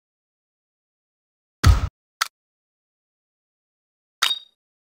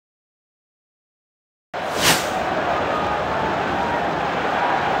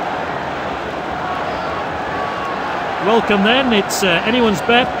Welcome then, it's anyone's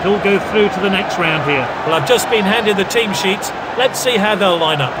bet who'll go through to the next round here. Well, I've just been handed the team sheets. Let's see how they'll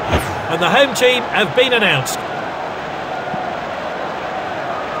line up. And the home team have been announced.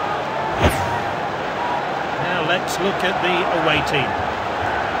 Now let's look at the away team.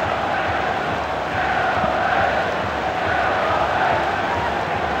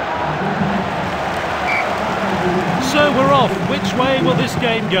 So we're off. Which way will this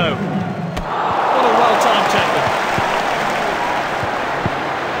game go? What a well-timed tackle.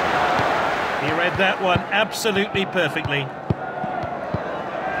 He read that one absolutely perfectly.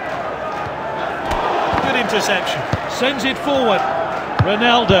 Good interception. Sends it forward.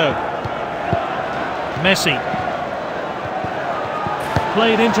 Ronaldo. Messi.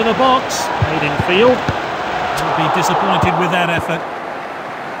 Played into the box. Played in field. Will be disappointed with that effort.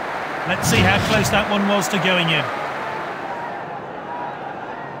 Let's see how close that one was to going in.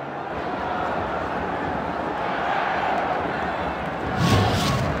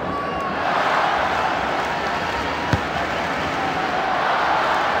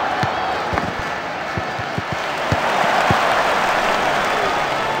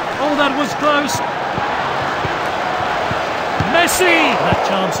 That was close. Messi! That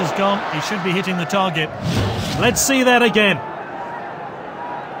chance is gone. He should be hitting the target. Let's see that again.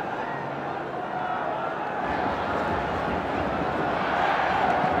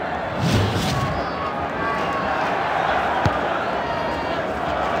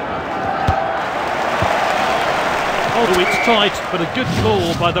 Oh, it's tight, but a good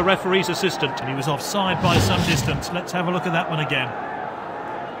call by the referee's assistant. And he was offside by some distance. Let's have a look at that one again.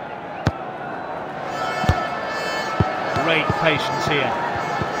 Great patience here.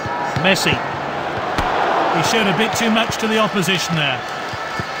 Messi. He showed a bit too much to the opposition there.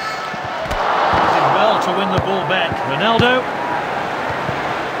 Did well to win the ball back. Ronaldo.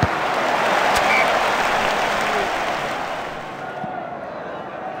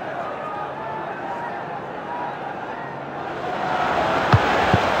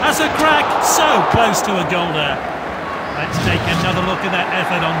 That's a crack. So close to a goal there. Let's take another look at that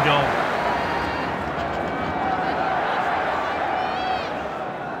effort on goal.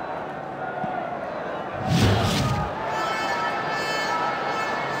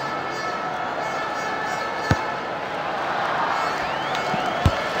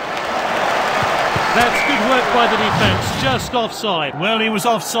 That's good work by the defence, just offside. Well, he was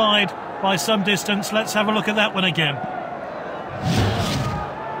offside by some distance. Let's have a look at that one again.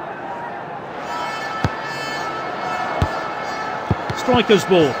 Striker's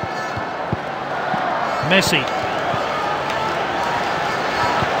ball. Messi.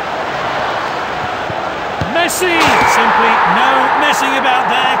 Messi! Simply no messing about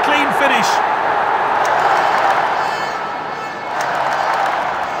there. Clean finish.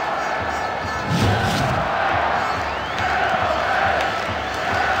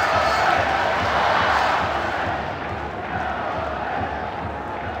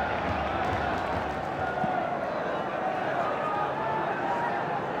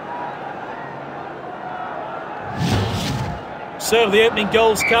 So the opening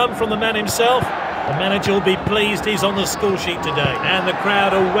goals come from the man himself. The manager will be pleased he's on the score sheet today. And the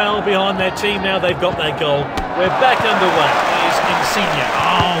crowd are well behind their team now they've got their goal. We're back underway. Here's Insigne.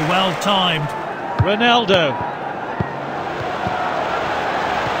 Oh, well timed. Ronaldo.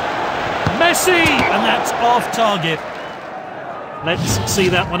 Messi! And that's off target. Let's see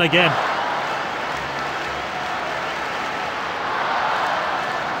that one again.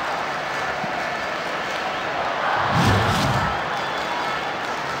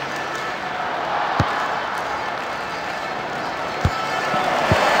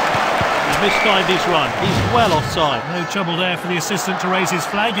 Mistimed his run. He's well offside. No trouble there for the assistant to raise his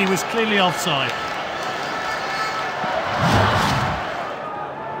flag. He was clearly offside.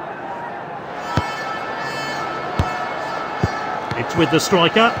 It's with the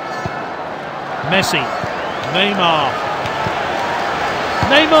striker. Messi. Neymar.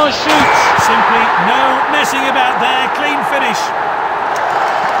 Neymar shoots. Simply no messing about there. Clean finish.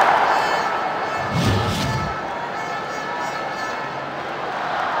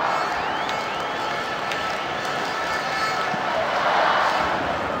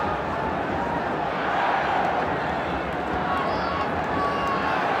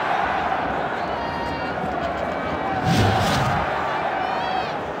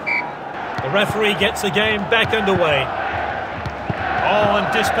 The referee gets the game back underway. Oh, and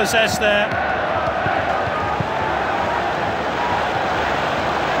dispossessed there.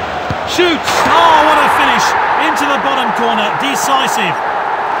 Shoots! Oh, what a finish! Into the bottom corner, decisive.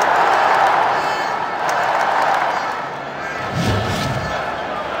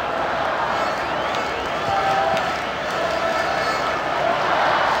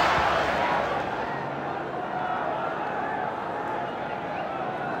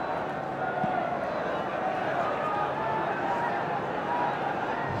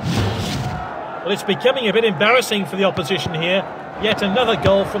 Well, it's becoming a bit embarrassing for the opposition here. Yet another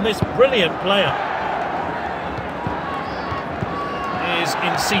goal from this brilliant player. Here's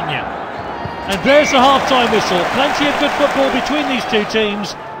Insigne. And there's the half-time whistle. Plenty of good football between these two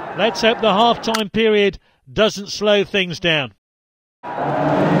teams. Let's hope the half-time period doesn't slow things down. So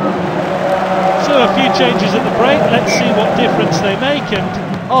a few changes at the break. Let's see what difference they make,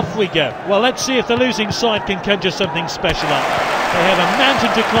 and off we go. Well, let's see if the losing side can conjure something special up. They have a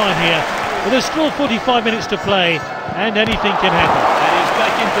mountain to climb here, but there's still 45 minutes to play, and anything can happen. And he's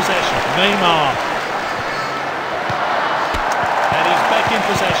back in possession. Neymar. And he's back in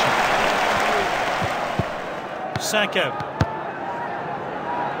possession. Sacco.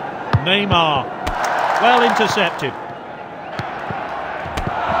 Neymar. Well intercepted.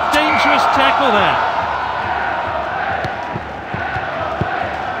 Dangerous tackle there.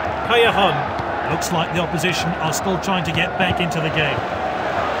 Callejon. Looks like the opposition are still trying to get back into the game.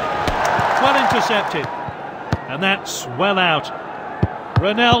 Well intercepted. And that's well out.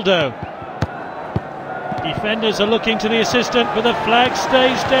 Ronaldo. Defenders are looking to the assistant, but the flag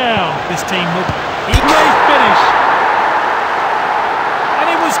stays down. This team look... Great finish. And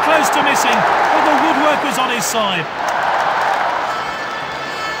it was close to missing, but the woodwork was on his side.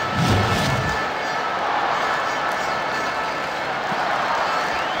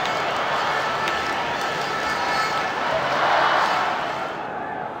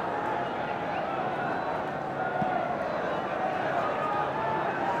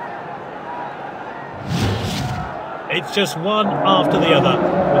 It's just one after the other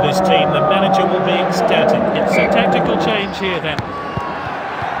with this team. The manager will be ecstatic. It's a tactical change here then.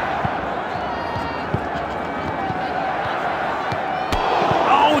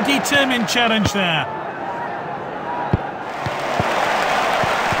 Oh, determined challenge there.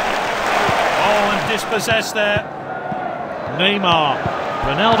 Oh, and dispossessed there. Neymar.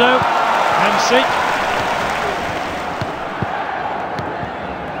 Ronaldo. Hamsik.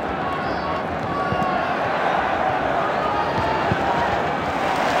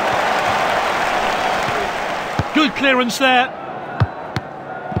 Good clearance there.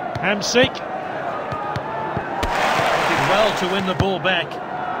 Hamsik. Did well to win the ball back.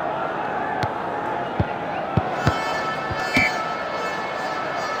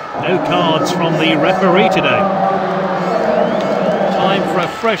 No cards from the referee today. Time for a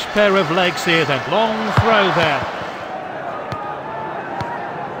fresh pair of legs here then. Long throw there.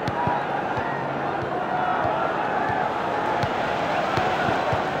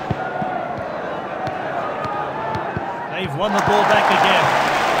 They've won the ball back again.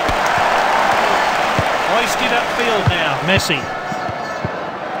 Hoisted upfield now. Messi.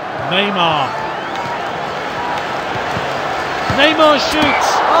 Neymar. Neymar shoots.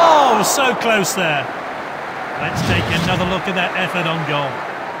 Oh, so close there. Let's take another look at that effort on goal.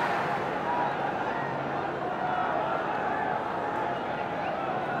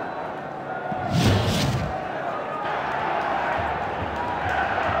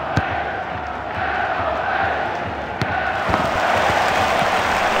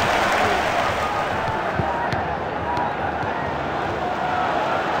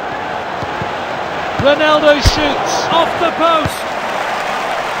 Ronaldo shoots off the post.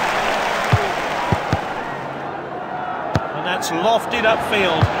 And that's lofted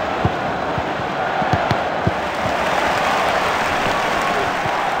upfield.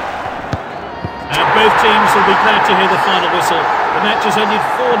 And both teams will be glad to hear the final whistle. The match has ended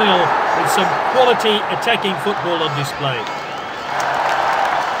 4-0 with some quality attacking football on display.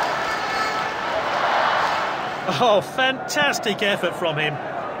 Oh, fantastic effort from him.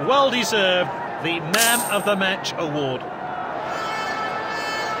 Well deserved. The Man of the Match award.